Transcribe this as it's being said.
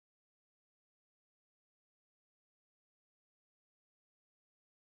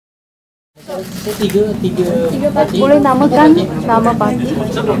Tiga parti. Boleh namakan nama parti?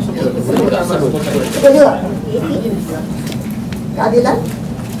 Keadilan,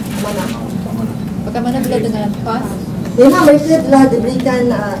 Amanah. Bagaimana bila dengan PAS? Memang mereka telah diberikan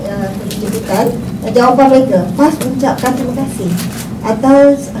jemputan. Jawapan mereka, PAS mengucapkan terima kasih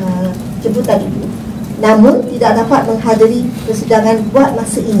atas jemputan itu, namun tidak dapat menghadiri persidangan buat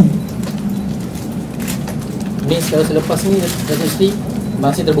masa ini. Ini sekarang selepas ni mesti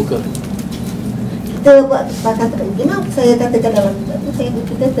masih terbuka. Kita buat kesepakatan. Memang saya katakan dalam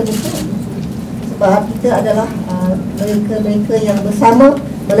kita terbuka sebab kita adalah mereka-mereka yang bersama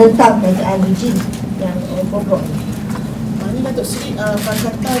menentang kerajaan rejim yang bobrok. Ini Datuk Seri,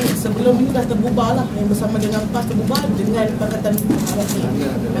 Pakatan sebelum ini dah terbubar lah, yang bersama dengan PAS terbubar dengan Pakatan Harapan.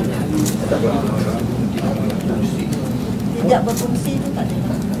 Tidak berfungsi itu tak ada.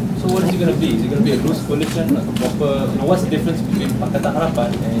 So what is it going to be? Is it going to be a loose coalition, like a proper? You know, what's the difference between Pakatan Harapan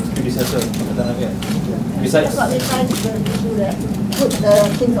and its predecessor, Pakatan Rakyat? Besides, that's what we're trying to do, that put the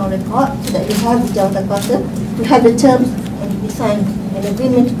things on record so that we have the jawatan kuasa to have the terms and be signed, an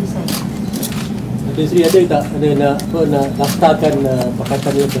agreement to be signed. Datuk Seri ada tak nak daftarkan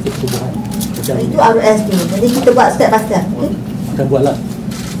Pakatan yang Parti Pertubuhan? Itu RS dulu. Jadi kita buat step by step. Okay? Akan buatlah.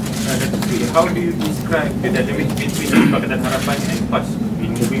 How do you describe the dynamic between Pakatan Harapan and PAS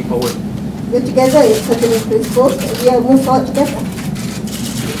in moving forward? We're together in certain principles and we are moving forward together.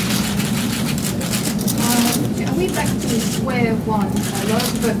 Are we back to square one? A lot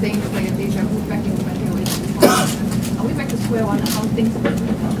of people are saying it's like a deja vu back in 2008. Are we back to square one and how things are going to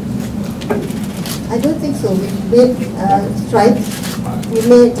work out? I don't think so. We made strides. We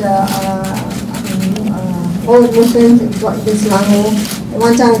made all motions. We got this Selangor.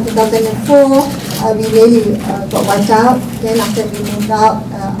 One time in 2004, we really got wiped out. Then after we moved out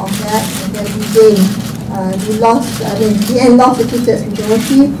of that, and then we gained. We lost. We lost the 2/3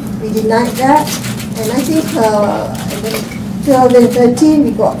 majority. We denied that, and I think in 2013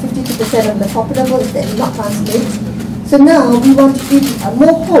 we got 52% of the popular votes that did not translate. So now we want to give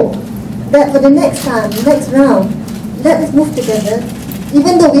more hope that for the next time, the next round, let us move together,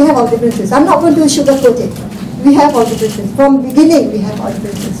 even though we have our differences. I'm not going to sugarcoat it. We have our differences. From the beginning, we have our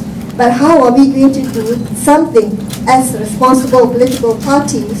differences. But how are we going to do something as responsible political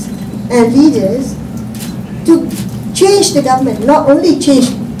parties and leaders to change the government, not only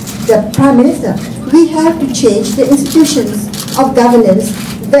change the Prime Minister, we have to change the institutions of governance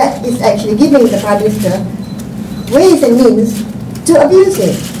that is actually giving the Prime Minister ways and means to abuse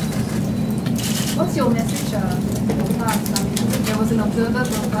it. What's your message for PAS? I mean, there was an observer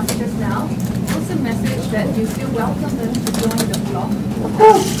from PAS just now. What's the message that you still welcome them to join the bloc?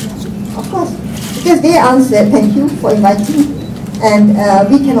 Of course. Because they answered, thank you for inviting, and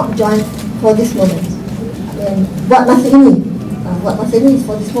we cannot join for this moment. And what masa ini? What masa ini is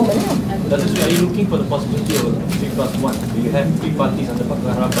for this moment. are you looking for the possibility of 3+1? Do you have 3 parties under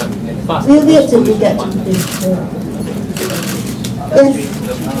Pakatan Harapan and PAS? We'll wait till we get to this. Yes.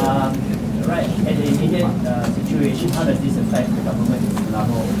 Right, at the immediate situation, how does this affect the government in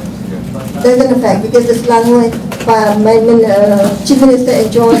Selangor? Doesn't affect, because the Selangor Chief Minister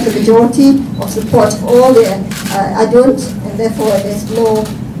enjoys the majority of support of all the adults, and therefore there's no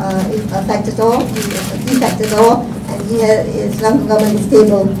effect at all, defect at all, and Selangor government is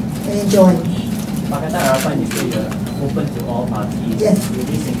stable and enjoying. Pakatan Harapan is open to all parties. Yes. Will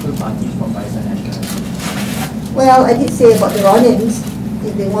this include parties from Barisan Nasional? Well, I did say about the Ronins,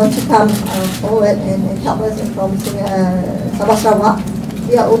 if they want to come forward and help us from Sabah Sarawak,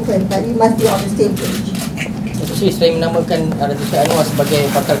 we are open, but we must be on the same page. Selain menamakan Datuk Seri Anwar sebagai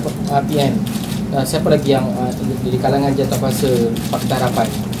pakar PM, siapa lagi yang di kalangan jawatankuasa Pakatan Harapan?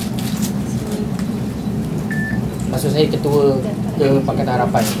 Maksud saya ketua ke Pakatan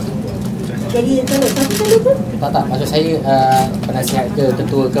Harapan. Jadi satu kali tu? Tak, maksud saya penasihat ke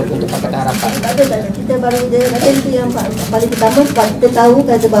ketua ke untuk Pakatan Harapan. Tak ada. Kita baru itu yang paling pertama, sebab kita tahu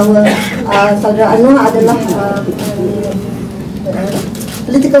kata bahawa saudara Anwar adalah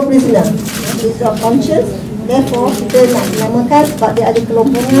political prisoner. He is of conscience. Therefore, kita nak dinamakan sebab dia ada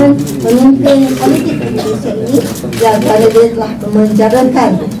kelompokan pemimpin politik di Malaysia ini yang kerana dia telah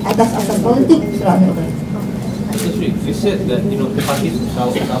menjalankan atas asas politik Sarawak. You said that the parties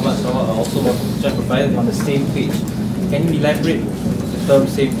from Sabah Sarawak are also just provided on the same page. Can you elaborate the term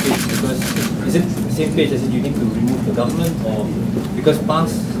same page? Because is it the same page as in you need to remove the government, or because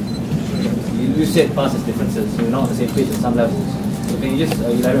PAS, you said PAS has differences, so you're not on the same page at some levels. So can you just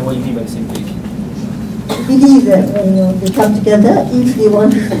elaborate what you mean by the same page? I believe that they come together if they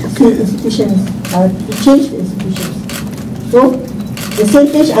want to see institutions, to change the institutions. So the same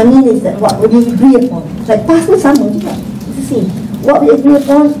page I mean is that what we agree upon. Like PAS pun sama juga. It's the same. what we agree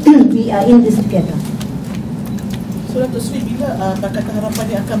upon, we are in this together. So Datuk Seri, bila Pakatan Harapan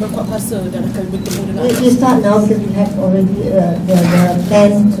ni akan berkuat kuasa dan akan bertemu dengan We start now because we have already the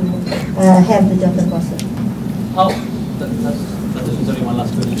plan to have the jawatan kuasa. How, sorry, one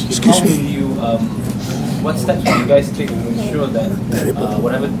last question. How will you, what steps will you guys take to ensure that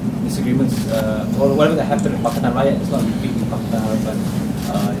whatever disagreements or whatever that happened in Pakatan Rakyat is not repeated in Pakatan Harapan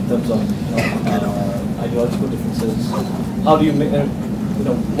in terms of ideological differences? How do you make,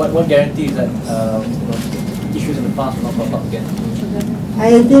 what guarantees that issues in the past will not pop up again?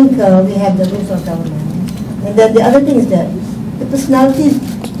 I think we have the rules of government. And then the other thing is that the personalities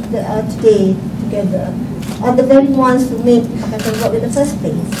that are today together are the very ones who made Pakatan work in the first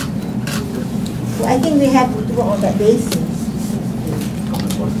place. So I think we have to work on that basis.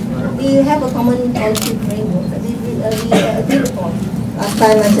 We have a common policy framework that we agree upon. Last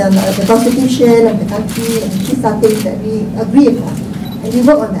time, the constitution of the country, and these are things that we agree upon. And we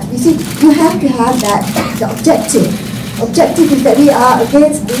work on that. You see, you have to have that, the objective. Objective is that we are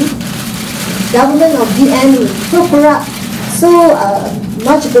against the government of DN, so corrupt, so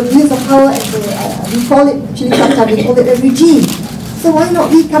much abuse of power, and we call it, actually sometimes we call it a regime. So why not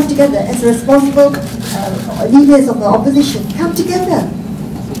we come together as responsible leaders of the opposition, come together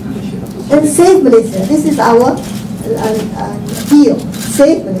and save Malaysia. This is our appeal,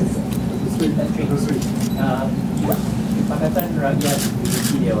 save Malaysia. Pakatan Rakyat,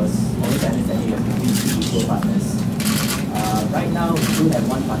 there was always understanding of between two equal partners. Right now, we do have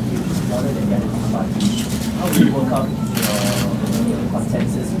one party which is smaller than the other two parties. How do you work out your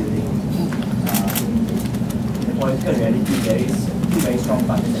consensus building? In the political reality, there is two very strong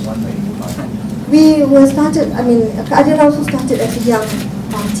partners and one very weak partner. We were started, Keadilan also started as a young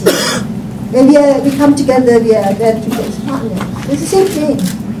party. When we come together, we are then treated as partners. It's the same thing.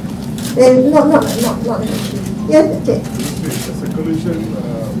 Not an issue. Yes, okay. As a coalition,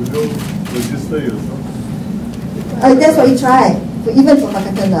 we don't register yourself. That's what we tried, even for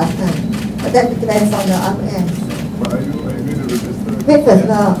Pakatan last time. But that depends on the other end. But are you going to register? Wait first,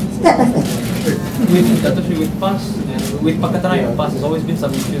 step by step. With PAS, with Pakatan Rakyat PAS, there's always been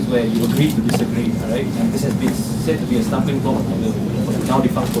some issues where you agree to disagree, right? And this has been said to be a stumbling block for the now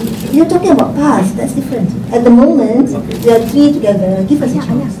defunct coalition. You're talking about past, that's different. At the moment, we are three together. Give us a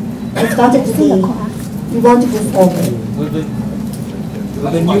chance. We started today. We want to go forward. Will the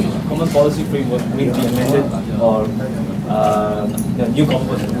new common policy framework be amended, or the new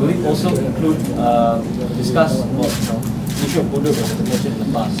government, will it also include discuss about the issue of border as mentioned in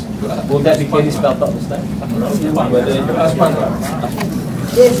the past? Will that be clearly spelled out this time? Whether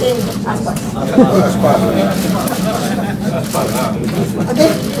Yes, okay,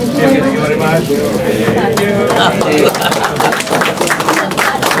 Thank you very much.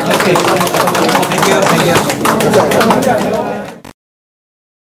 Thank you.